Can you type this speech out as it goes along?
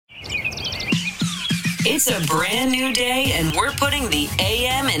It's a brand new day, and we're putting the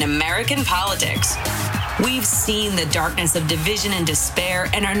AM in American politics. We've seen the darkness of division and despair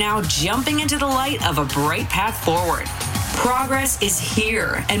and are now jumping into the light of a bright path forward. Progress is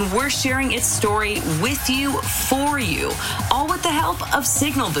here, and we're sharing its story with you, for you, all with the help of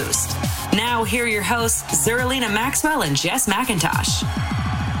Signal Boost. Now, here are your hosts, Zerlina Maxwell and Jess McIntosh.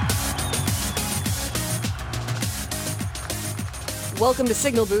 Welcome to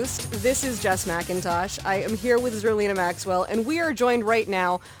Signal Boost. This is Jess McIntosh. I am here with Zerlina Maxwell, and we are joined right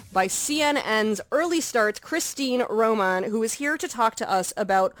now by CNN's Early Start's Christine Roman, who is here to talk to us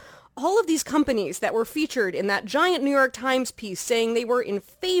about all of these companies that were featured in that giant New York Times piece saying they were in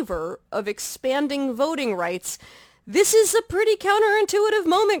favor of expanding voting rights. This is a pretty counterintuitive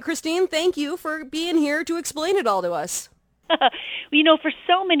moment, Christine. Thank you for being here to explain it all to us. You know, for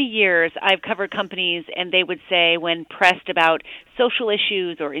so many years, I've covered companies, and they would say when pressed about social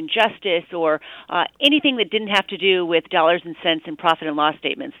issues or injustice or anything that didn't have to do with dollars and cents and profit and loss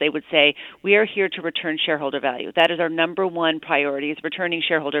statements, they would say, we are here to return shareholder value. That is our number one priority, is returning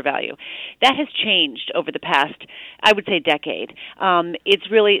shareholder value. That has changed over the past, I would say, decade.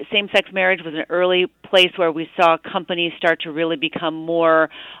 It's really, same-sex marriage was an early place where we saw companies start to really become more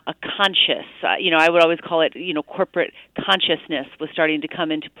conscious. I would always call it, corporate consciousness was starting to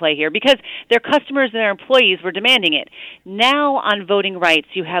come into play here because their customers and their employees were demanding it. Now on voting rights,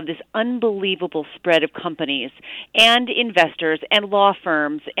 you have this unbelievable spread of companies and investors and law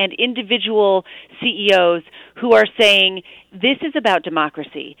firms and individual CEOs who are saying this is about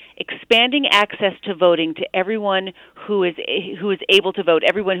democracy. Expanding access to voting to everyone who is able to vote,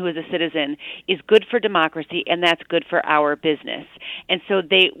 everyone who is a citizen, is good for democracy, and that's good for our business. And so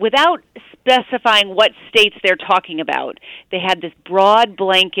they, without specifying what states they're talking about, they had this broad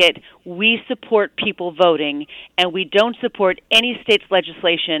blanket, we support people voting, and we don't support any state's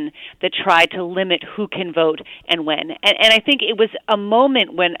legislation that try to limit who can vote and when. And I think it was a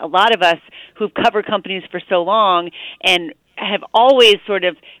moment when a lot of us who've covered companies for so long and have always sort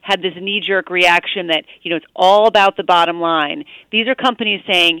of had this knee-jerk reaction that, it's all about the bottom line. These are companies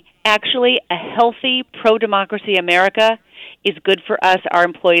saying, actually, a healthy, pro-democracy America is good for us, our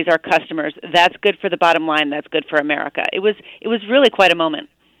employees, our customers. That's good for the bottom line. That's good for America. It was really quite a moment.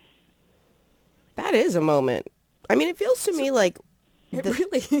 That is a moment. I mean, it feels to me like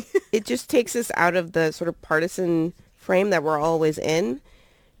it just takes us out of the sort of partisan frame that we're always in.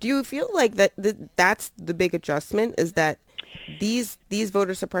 Do you feel like that's the big adjustment, is that these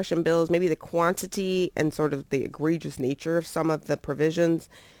voter suppression bills, maybe the quantity and sort of the egregious nature of some of the provisions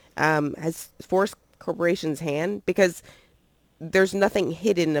has forced corporations' hand? Because there's nothing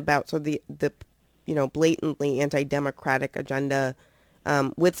hidden about sort of the blatantly anti-democratic agenda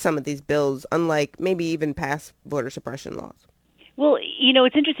with some of these bills, unlike maybe even past voter suppression laws. Well,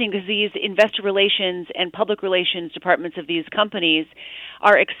 it's interesting because these investor relations and public relations departments of these companies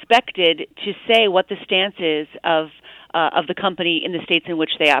are expected to say what the stance is of the company in the states in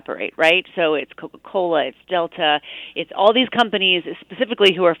which they operate, right? So it's Coca-Cola, it's Delta, it's all these companies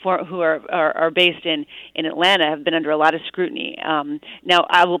specifically who are based in Atlanta have been under a lot of scrutiny. Now,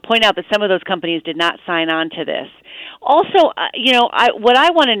 I will point out that some of those companies did not sign on to this. Also, what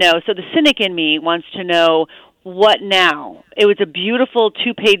I want to know, so the cynic in me wants to know, what now? It was a beautiful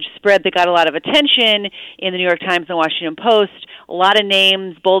 2-page spread that got a lot of attention in the New York Times and Washington Post, a lot of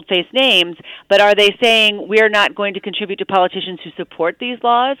names, bold-faced names, but are they saying we're not going to contribute to politicians who support these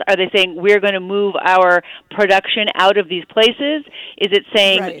laws? Are they saying we're going to move our production out of these places? Is it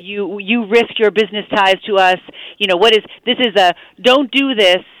saying right, you risk your business ties to us? This is a don't do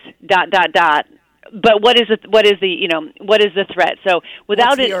this ... But what is the threat? So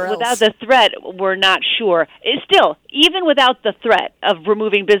without the threat, we're not sure. Still, even without the threat of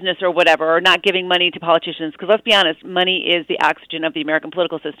removing business or whatever, or not giving money to politicians, because let's be honest, money is the oxygen of the American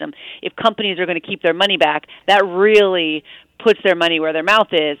political system. If companies are going to keep their money back, that really puts their money where their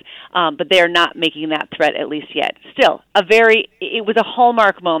mouth is, but they are not making that threat, at least yet. Still, it was a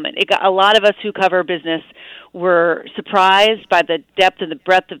hallmark moment. It got a lot of us who cover business were surprised by the depth and the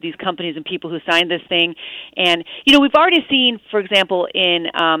breadth of these companies and people who signed this thing. And, we've already seen, for example, in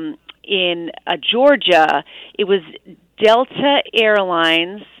Georgia, it was Delta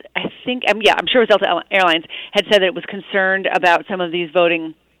Airlines, I'm sure it was Delta Airlines, had said that it was concerned about some of these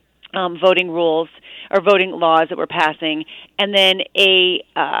voting rules or voting laws that were passing, and then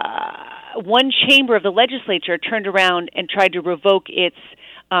one chamber of the legislature turned around and tried to revoke its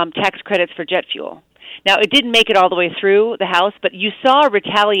tax credits for jet fuel. Now, it didn't make it all the way through the House, but you saw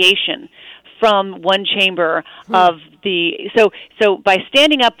retaliation from one chamber of the so by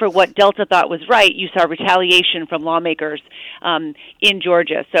standing up for what Delta thought was right, you saw retaliation from lawmakers in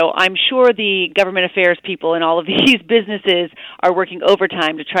Georgia. So I'm sure the government affairs people in all of these businesses are working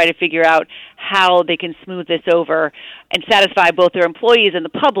overtime to try to figure out how they can smooth this over and satisfy both their employees and the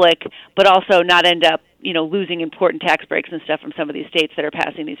public, but also not end up, losing important tax breaks and stuff from some of these states that are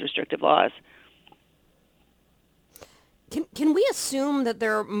passing these restrictive laws. Can we assume that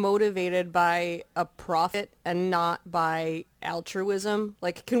they're motivated by a profit and not by altruism?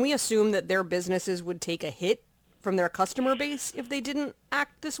 Like, can we assume that their businesses would take a hit from their customer base if they didn't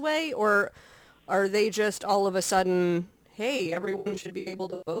act this way? Or are they just all of a sudden, hey, everyone should be able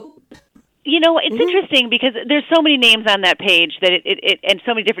to vote? It's interesting because there's so many names on that page that it and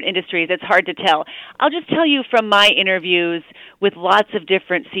so many different industries, it's hard to tell. I'll just tell you from my interviews with lots of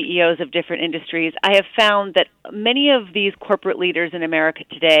different CEOs of different industries, I have found that many of these corporate leaders in America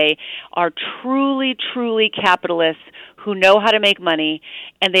today are truly, truly capitalists who know how to make money,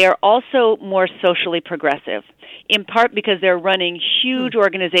 and they are also more socially progressive, in part because they're running huge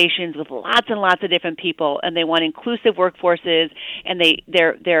organizations with lots and lots of different people, and they want inclusive workforces, and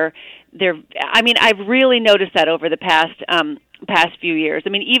I've really noticed that over the past few years.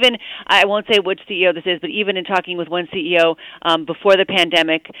 Even, I won't say which CEO this is, but even in talking with one CEO before the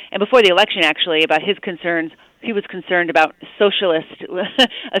pandemic and before the election, actually, about his concerns, he was concerned about a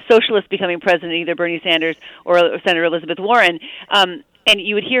socialist becoming president, either Bernie Sanders or Senator Elizabeth Warren. And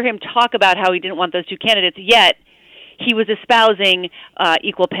you would hear him talk about how he didn't want those two candidates, yet he was espousing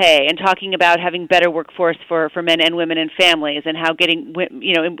equal pay and talking about having better workforce for men and women and families, and how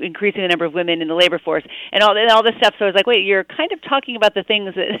increasing the number of women in the labor force and all this stuff. So I was like, wait, you're kind of talking about the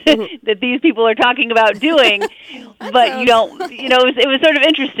things that that these people are talking about doing, but you don't. It was sort of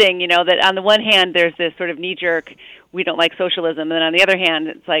interesting, that on the one hand there's this sort of knee jerk, we don't like socialism, and then on the other hand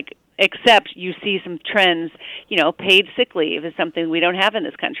it's like, except you see some trends, paid sick leave is something we don't have in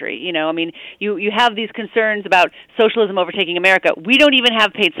this country. You have these concerns about socialism overtaking America. We don't even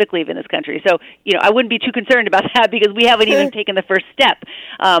have paid sick leave in this country. So, I wouldn't be too concerned about that because we haven't even taken the first step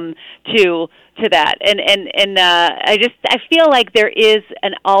to that. And I feel like there is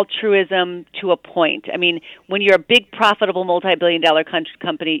an altruism to a point. When you're a big, profitable, multi-billion-dollar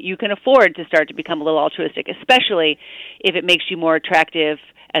company, you can afford to start to become a little altruistic, especially if it makes you more attractive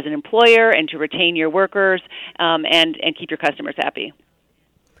as an employer and to retain your workers and keep your customers happy.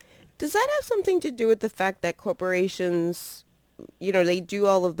 Does that have something to do with the fact that corporations, they do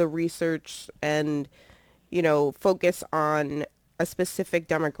all of the research and, focus on a specific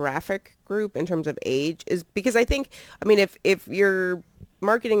demographic group in terms of age? Is because I think, if you're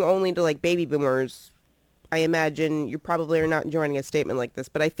marketing only to like baby boomers, I imagine you probably are not joining a statement like this,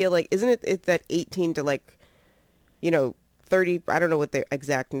 but I feel like, isn't it that 18 to 30, I don't know what the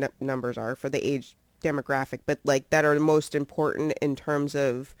exact numbers are for the age demographic, but that are most important in terms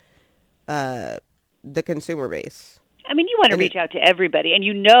of the consumer base. You want to reach out to everybody, and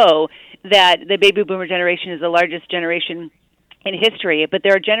that the baby boomer generation is the largest generation in history, but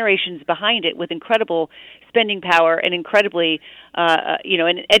there are generations behind it with incredible spending power and incredibly,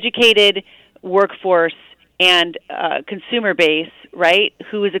 an educated workforce and consumer base, right,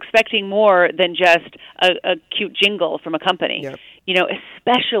 who is expecting more than just a cute jingle from a company. Yep.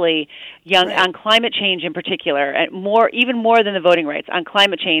 Especially young, right, on climate change in particular, and even more than the voting rights. On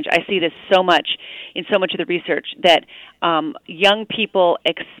climate change, I see this so much in so much of the research that young people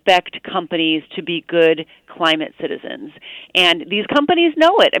expect companies to be good climate citizens, and these companies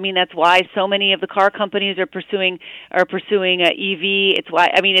know it. That's why so many of the car companies are pursuing EV. It's why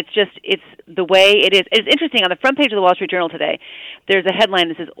it's the way it is. It's interesting. On the front page of the Wall Street Journal today, there's a headline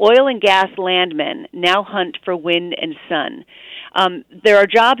that says, "Oil and gas landmen now hunt for wind and sun." There are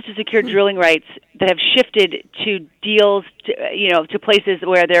jobs to secure drilling rights that have shifted to deals to places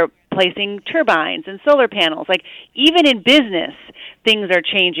where they're placing turbines and solar panels. Like, even in business, things are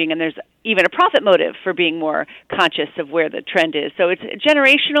changing, and there's even a profit motive for being more conscious of where the trend is. So it's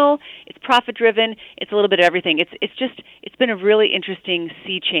generational, it's profit-driven, it's a little bit of everything. It's been a really interesting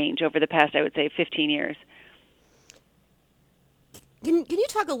sea change over the past, I would say, 15 years. Can you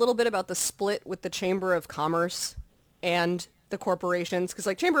talk a little bit about the split with the Chamber of Commerce and the corporations?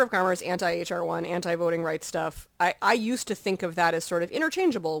 Because Chamber of Commerce, anti-HR1, anti-voting rights stuff, I used to think of that as sort of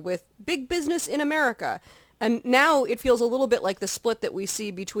interchangeable with big business in America. And now it feels a little bit like the split that we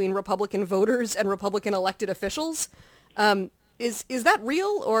see between Republican voters and Republican elected officials. Is that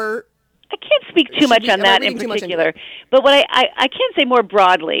real, or? I can't speak too much on that in particular, but what I can say more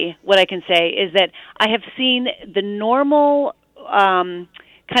broadly, what I can say is that I have seen the normal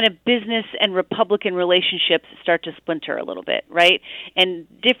kind of business and Republican relationships start to splinter a little bit, right? And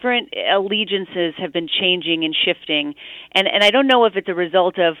different allegiances have been changing and shifting. And I don't know if it's a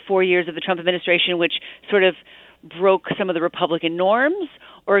result of 4 years of the Trump administration, which sort of broke some of the Republican norms,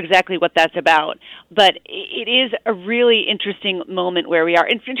 or exactly what that's about. But it is a really interesting moment where we are.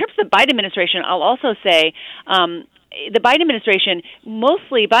 In terms of the Biden administration, I'll also say the Biden administration,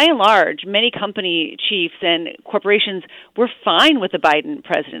 mostly, by and large, many company chiefs and corporations were fine with the Biden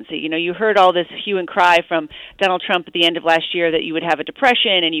presidency. You know, you heard all this hue and cry from Donald Trump at the end of last year that you would have a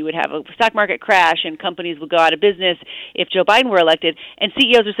depression and you would have a stock market crash and companies would go out of business if Joe Biden were elected. And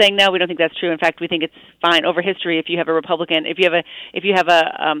CEOs are saying, no, we don't think that's true. In fact, we think it's fine over history if you have a Republican, if you have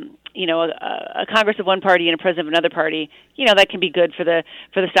a Congress of one party and a president of another party, you know, that can be good for the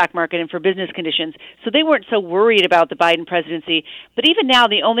stock market and for business conditions. So they weren't so worried about the Biden presidency. But even now,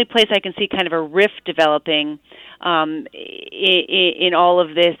 the only place I can see kind of a rift developing in all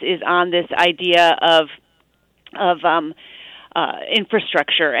of this is on this idea of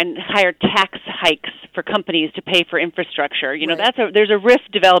infrastructure and higher tax hikes for companies to pay for infrastructure. You know, Right. there's a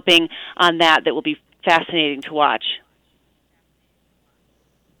rift developing on that will be fascinating to watch.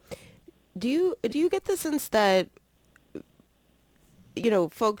 Do you get the sense that, you know,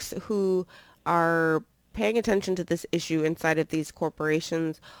 folks who are paying attention to this issue inside of these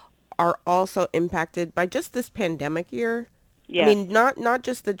corporations are also impacted by just this pandemic year? Yeah. I mean, not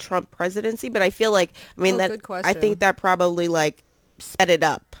just the Trump presidency, but I feel like, Good question. I think that probably like set it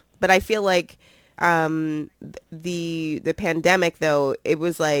up. But I feel like the pandemic, though, it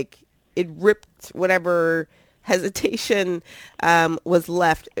was like it ripped whatever hesitation was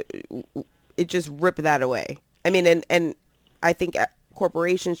left. It just ripped that away. I mean, and I think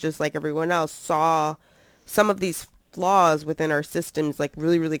corporations, just like everyone else, saw some of these flaws within our systems like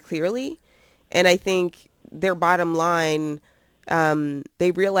really, really clearly. And I think their bottom line,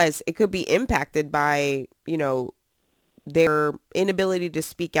 they realized it could be impacted by, you know, their inability to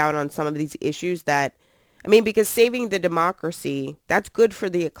speak out on some of these issues that, I mean, because saving the democracy, that's good for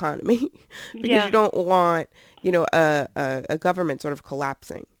the economy because Yeah. you don't want, you know, a government sort of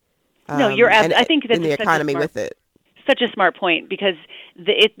collapsing. No, you're I think that's in the such a economy smart- with it. Such a smart point, because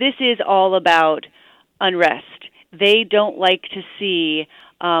this is all about unrest. They don't like to see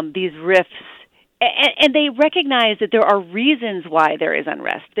these rifts, and they recognize that there are reasons why there is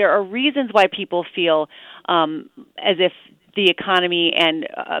unrest. There are reasons why people feel as if the economy and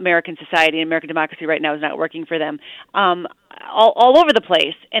American society and American democracy right now is not working for them all over the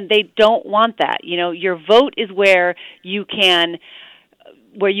place, and they don't want that. You know, your vote is where you can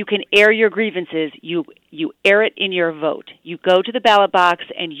air your grievances. You air it in your vote. You go to the ballot box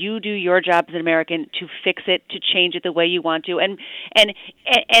and you do your job as an American to fix it, to change it the way you want to. And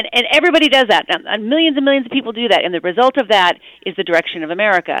everybody does that. And millions of people do that. And the result of that is the direction of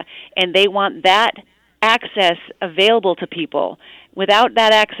America. And they want that access available to people. Without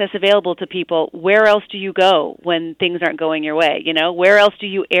that access available to people, where else do you go when things aren't going your way? You know, where else do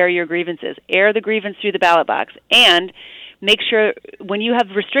you air your grievances? Air the grievance through the ballot box. And make sure when you have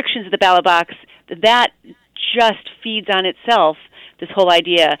restrictions at the ballot box, that just feeds on itself this whole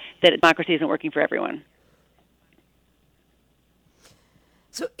idea that democracy isn't working for everyone.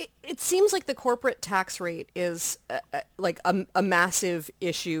 So it seems like the corporate tax rate is like a massive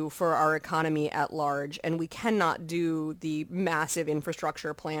issue for our economy at large, and we cannot do the massive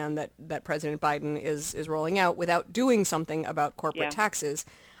infrastructure plan that President Biden is rolling out without doing something about corporate taxes.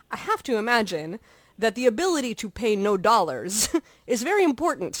 I have to imagine that the ability to pay no dollars is very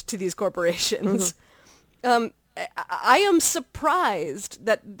important to these corporations. I am surprised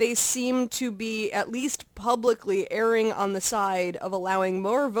that they seem to be at least publicly erring on the side of allowing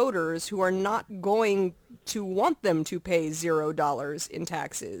more voters who are not going to want them to pay $0 in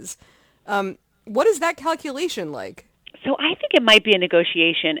taxes. What is that calculation like? So I think it might be a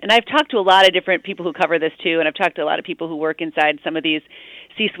negotiation. And I've talked to a lot of different people who cover this too, and I've talked to a lot of people who work inside some of these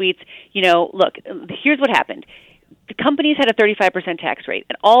C-suites. You know, look, here's what happened. The companies had a 35% tax rate,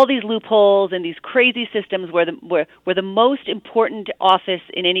 and all these loopholes and these crazy systems where the most important office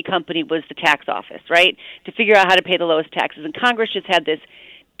in any company was the tax office, right, to figure out how to pay the lowest taxes. And Congress just had this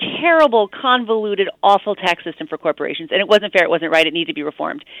terrible, convoluted, awful tax system for corporations, and it wasn't fair, it wasn't right, it needed to be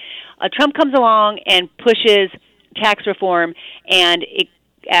reformed. Trump comes along and pushes tax reform, and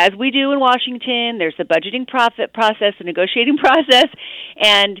as we do in Washington, there's the budgeting process, the negotiating process,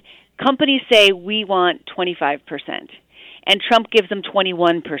 and companies say, we want 25%, and Trump gives them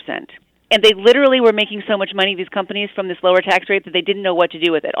 21%. And they literally were making so much money, these companies, from this lower tax rate that they didn't know what to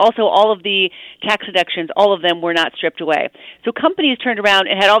do with it. Also, all of the tax deductions, all of them were not stripped away. So companies turned around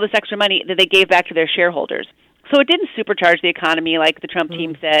and had all this extra money that they gave back to their shareholders. So it didn't supercharge the economy like the Trump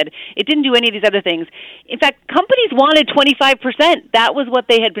team said. It didn't do any of these other things. In fact, companies wanted 25%. That was what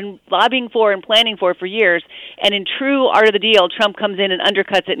they had been lobbying for and planning for years. And in true art of the deal, Trump comes in and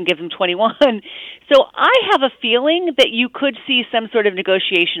undercuts it and gives them 21. So I have a feeling that you could see some sort of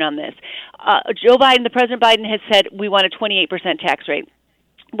negotiation on this. Joe Biden, the President Biden, has said we want a 28% tax rate.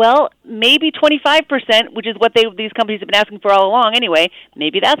 Well, maybe 25%, which is what these companies have been asking for all along anyway,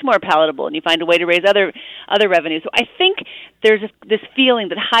 maybe that's more palatable, and you find a way to raise other revenues. So I think there's this feeling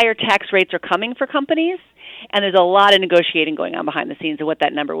that higher tax rates are coming for companies, and there's a lot of negotiating going on behind the scenes of what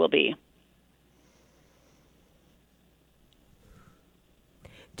that number will be.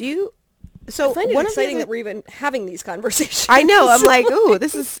 I find it exciting that we're even having these conversations. I know. I'm like, ooh,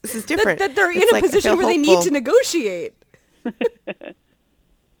 this is different. that they're in a position where they need to negotiate.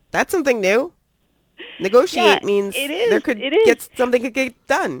 That's something new. Negotiate means something could get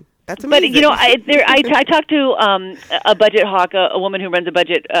done. That's amazing. But I talked to a budget hawk, a woman who runs a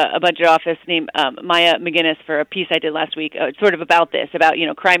budget office named Maya McGinnis for a piece I did last week, sort of about this, about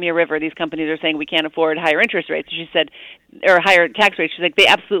Crimea River. These companies are saying we can't afford higher interest rates. She said, or higher tax rates. She's like, they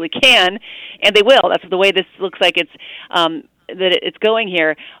absolutely can, and they will. That's the way this looks like it's that it's going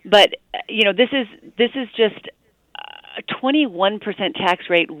here. But this is just a 21% tax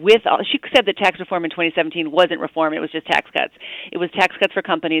rate with all. She said that tax reform in 2017 wasn't reform, it was just tax cuts. It was tax cuts for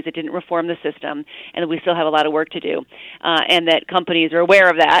companies. It didn't reform the system, and that we still have a lot of work to do, and that companies are aware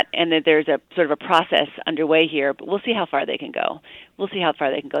of that, and that there's a sort of a process underway here, but we'll see how far they can go.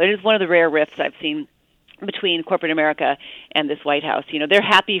 It is one of the rare rifts I've seen between corporate America and this White House. They're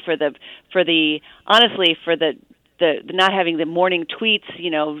happy for the not having the morning tweets,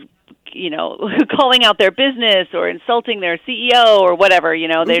 calling out their business or insulting their CEO or whatever.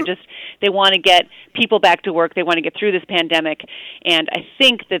 They want to get people back to work. They want to get through this pandemic, and I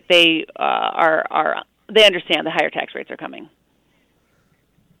think that they they understand the higher tax rates are coming.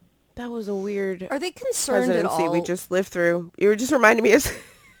 That was a weird. Are they concerned at all? We just lived through. You were just reminding me of.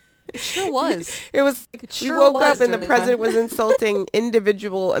 It sure was. It was. We woke up and the president was insulting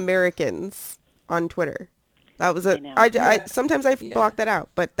individual Americans on Twitter. That was sometimes I block that out,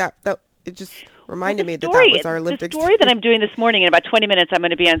 but that it just reminded me that was our lived experience. The story that I'm doing this morning, in about 20 minutes, I'm going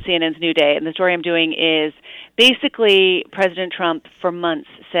to be on CNN's New Day, and the story I'm doing is basically President Trump for months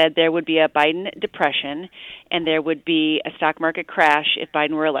said there would be a Biden depression and there would be a stock market crash if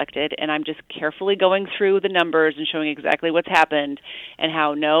Biden were elected, and I'm just carefully going through the numbers and showing exactly what's happened and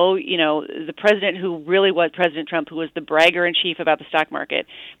how the president who really was President Trump, who was the bragger-in-chief about the stock market,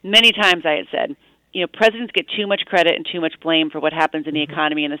 many times I had said, presidents get too much credit and too much blame for what happens in the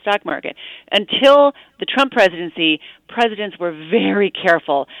economy and the stock market. Until the Trump presidency, presidents were very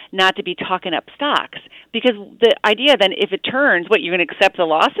careful not to be talking up stocks, because the idea then, if it turns, you're going to accept the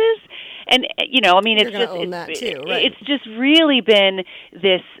losses? And it's just really been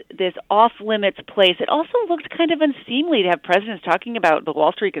this off limits place. It also looks kind of unseemly to have presidents talking about the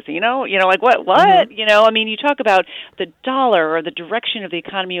Wall Street casino. Like what? Mm-hmm. You talk about the dollar or the direction of the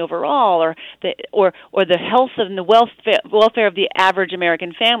economy overall, or the health and the welfare of the average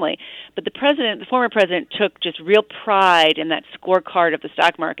American family. But the former president, took just real pride in that scorecard of the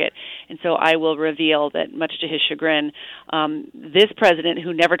stock market. And so I will reveal that, much to his chagrin, this president,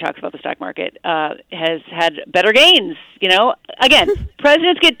 who never talks about the stock market, has had better gains. Again,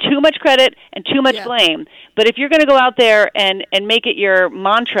 presidents get too much credit and too much blame. But if you're going to go out there and make it your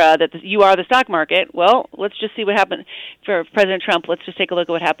mantra that you are the stock market, well, let's just see what happened for President Trump. Let's just take a look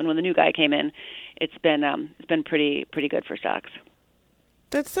at what happened when the new guy came in. It's been pretty good for stocks.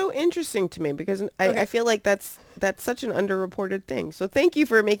 That's so interesting to me, because I feel like that's such an underreported thing. So thank you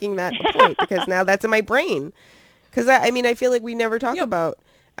for making that a point, because now that's in my brain. Because I feel like we never talk about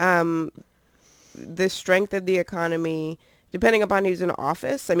the strength of the economy, depending upon who's in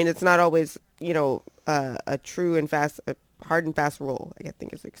office. It's not always, a true and hard and fast rule, I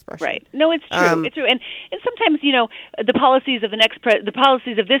think is the expression. Right. No, it's true. It's true. And sometimes, the policies of the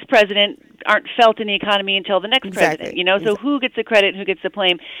policies of this president aren't felt in the economy until the next president. So who gets the credit and who gets the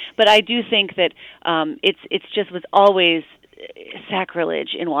blame? But I do think that it's just was always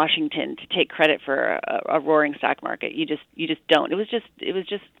sacrilege in Washington to take credit for a roaring stock market. You just don't. It was just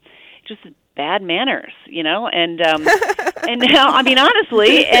bad manners, and now,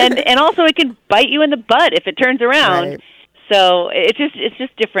 honestly, and also it can bite you in the butt if it turns around. Right. So it's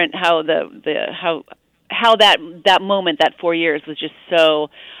just different how how that moment, that 4 years, was just so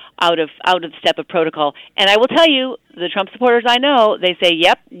out of step of protocol. And I will tell you, the Trump supporters I know, they say,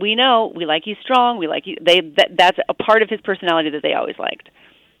 "Yep, we know. We like he's strong. We like that's a part of his personality that they always liked."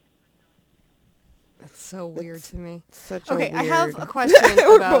 so weird to me. Such Okay, a I have weird- a question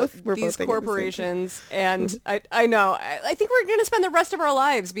about we're these both thinking the same corporations, and I know. I think we're going to spend the rest of our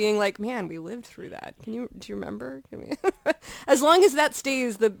lives being like, man, we lived through that. Do you remember? As long as that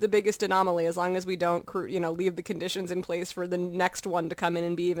stays the biggest anomaly, as long as we don't, leave the conditions in place for the next one to come in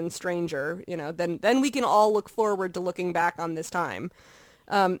and be even stranger, then we can all look forward to looking back on this time.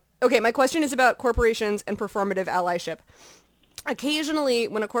 Okay, my question is about corporations and performative allyship. Occasionally,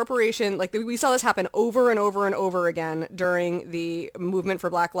 when a corporation, like we saw this happen over and over and over again during the movement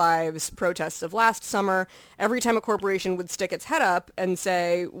for Black Lives protests of last summer, every time a corporation would stick its head up and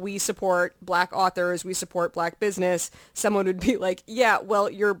say, we support Black authors, we support Black business, someone would be like, yeah, well,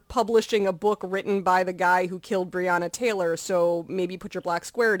 you're publishing a book written by the guy who killed Breonna Taylor, so maybe put your black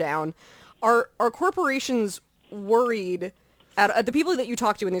square down. Are corporations worried... At the people that you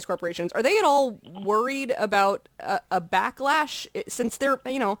talk to in these corporations, are they at all worried about a backlash since they're,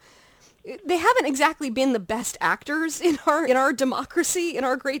 they haven't exactly been the best actors in our democracy, in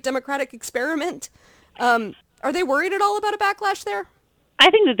our great democratic experiment? Are they worried at all about a backlash there? I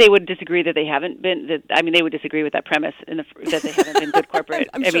think that they would disagree that they haven't been. They would disagree with that premise that they haven't been good corporate.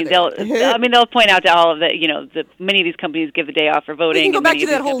 They'll point out to all of the many of these companies give the day off for voting. We can go back to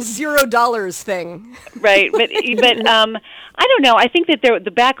that whole $0 thing, right? But I don't know. I think that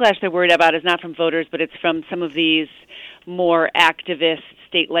the backlash they're worried about is not from voters, but it's from some of these more activist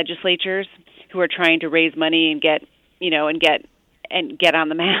state legislatures who are trying to raise money and get on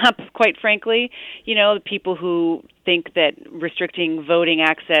the map, quite frankly. The people who think that restricting voting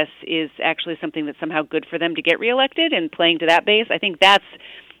access is actually something that's somehow good for them to get reelected and playing to that base. I think they're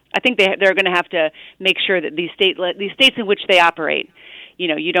going to have to make sure that these states in which they operate,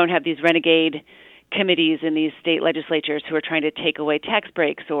 you don't have these renegade committees in these state legislatures who are trying to take away tax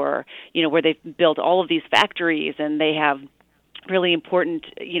breaks or, where they've built all of these factories and they have really important,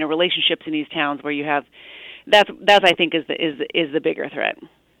 relationships in these towns where you have that's I think is the bigger threat.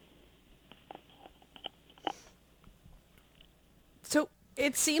 So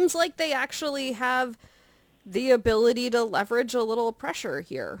it seems like they actually have the ability to leverage a little pressure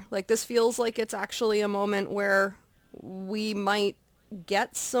here. Like this feels like it's actually a moment where we might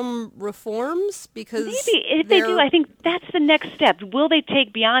get some reforms because maybe if they do, I think that's the next step. Will they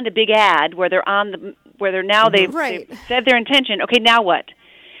take beyond a big ad where they're they've said their intention? Okay, now what?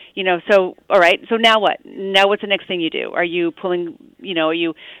 So, all right, so now what? Now what's the next thing you do? Are you are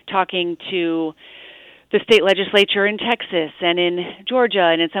you talking to the state legislature in Texas and in Georgia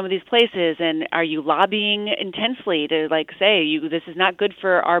and in some of these places, and are you lobbying intensely to, say, this is not good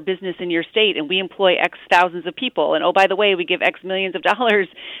for our business in your state, and we employ X thousands of people, and, oh, by the way, we give X millions of dollars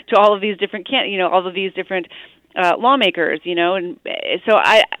to all of these different, lawmakers, and so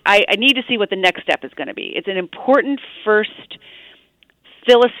I need to see what the next step is going to be. It's an important first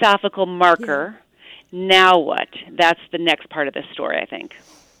philosophical marker. Yeah. Now what? That's the next part of this story, I think.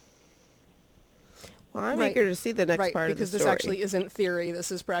 Well, I'm eager to see the next part of the story. Because this actually isn't theory.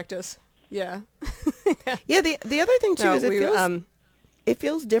 This is practice. Yeah. Yeah, the other thing, too, is it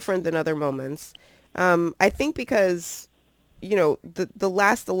feels different than other moments. I think because, the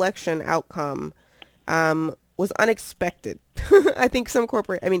last election outcome was unexpected. I think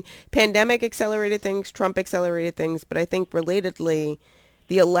pandemic accelerated things, Trump accelerated things, but I think relatedly,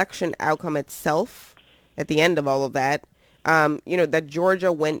 the election outcome itself, at the end of all of that, that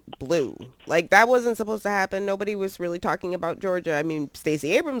Georgia went blue. That wasn't supposed to happen. Nobody was really talking about Georgia.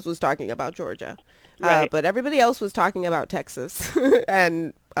 Stacey Abrams was talking about Georgia, right. But everybody else was talking about Texas,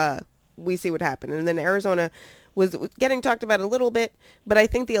 and we see what happened. And then Arizona was getting talked about a little bit, but I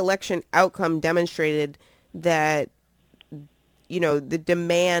think the election outcome demonstrated that, the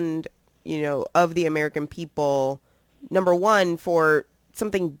demand, of the American people, number one, for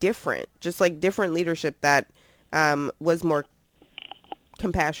something different, just different leadership that was more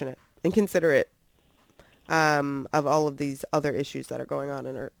compassionate and considerate of all of these other issues that are going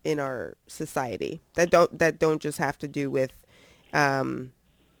on in our society that don't just have to do with our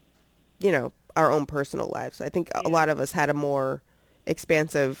own personal lives. I think a lot of us had a more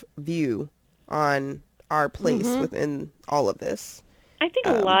expansive view on our place within all of this. I think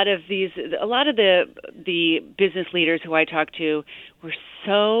a lot of the business leaders who I talked to were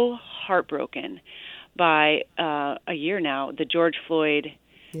so heartbroken by a year now, the George Floyd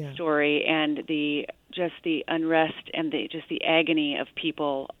story, and the unrest and the agony of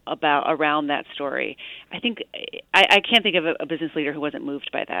people around that story. I think I can't think of a business leader who wasn't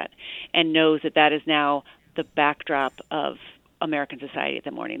moved by that and knows that is now the backdrop of American society at the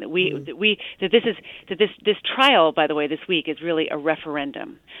morning. This trial, by the way, this week is really a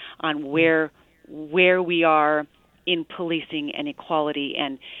referendum on where we are in policing and equality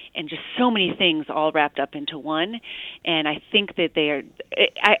and just so many things all wrapped up into one. And I think that they are,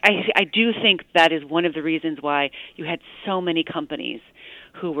 I do think that is one of the reasons why you had so many companies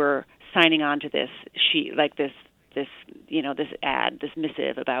who were signing on to this sheet, like this ad, this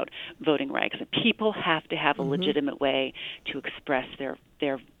missive about voting rights. People have to have a legitimate way to express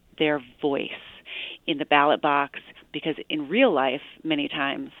their voice in the ballot box, because in real life, many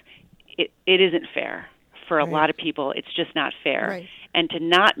times, it isn't fair. For a lot of people, it's just not fair. Right. And to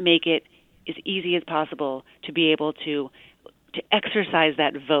not make it as easy as possible to be able to exercise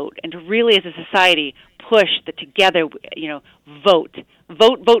that vote, and to really, as a society, push that together, vote.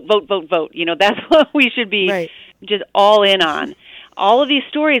 That's what we should be just all in on. All of these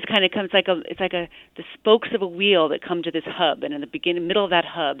stories kind of come. It's like the spokes of a wheel that come to this hub, and in the middle of that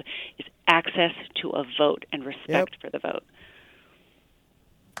hub is access to a vote and respect for the vote.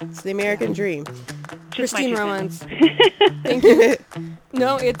 It's the American dream. Christine Romans. Thank you.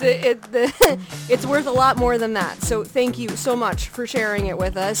 No, it's worth a lot more than that. So thank you so much for sharing it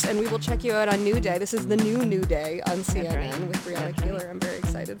with us, and we will check you out on New Day. This is the New Day on CNN with Brianna Keeler. I'm very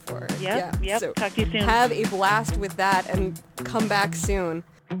excited for it. Yep. So talk to you soon. Have a blast with that, and come back soon.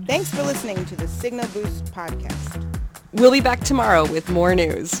 Thanks for listening to the Signal Boost podcast. We'll be back tomorrow with more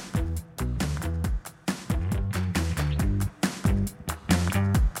news.